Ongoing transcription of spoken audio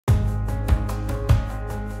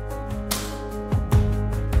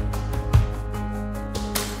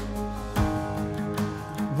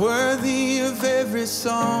worthy of every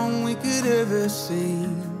song we could ever sing,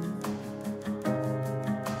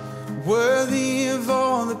 worthy of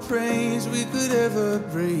all the praise we could ever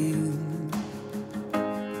bring,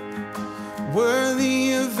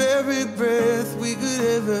 worthy of every breath we could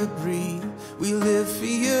ever breathe. We live for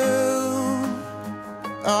you,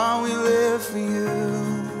 oh, we live for you.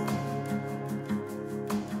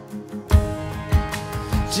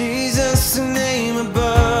 Jesus, the name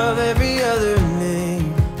above every other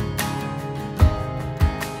name.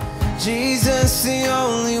 Jesus, the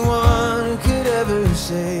only one who could ever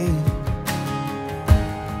save.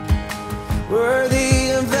 Worthy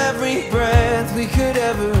of every breath we could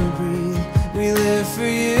ever breathe. We live for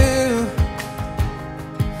you,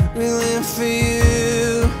 we live for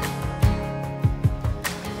you.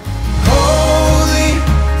 Holy,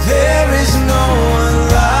 there is no one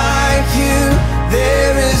like you,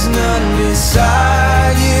 there is none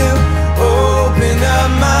beside you. Open up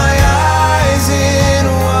my eyes in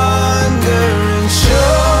wonder and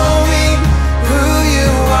show me who you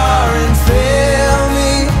are, and fill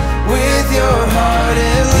me with your heart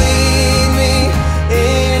and lead me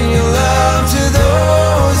in your love to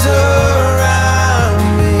those around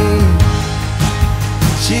me.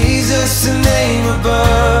 Jesus, the name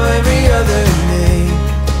above every other name.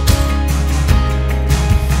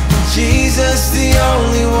 Jesus, the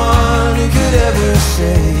only one who could ever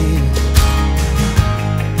save.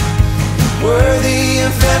 Worthy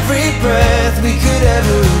of every breath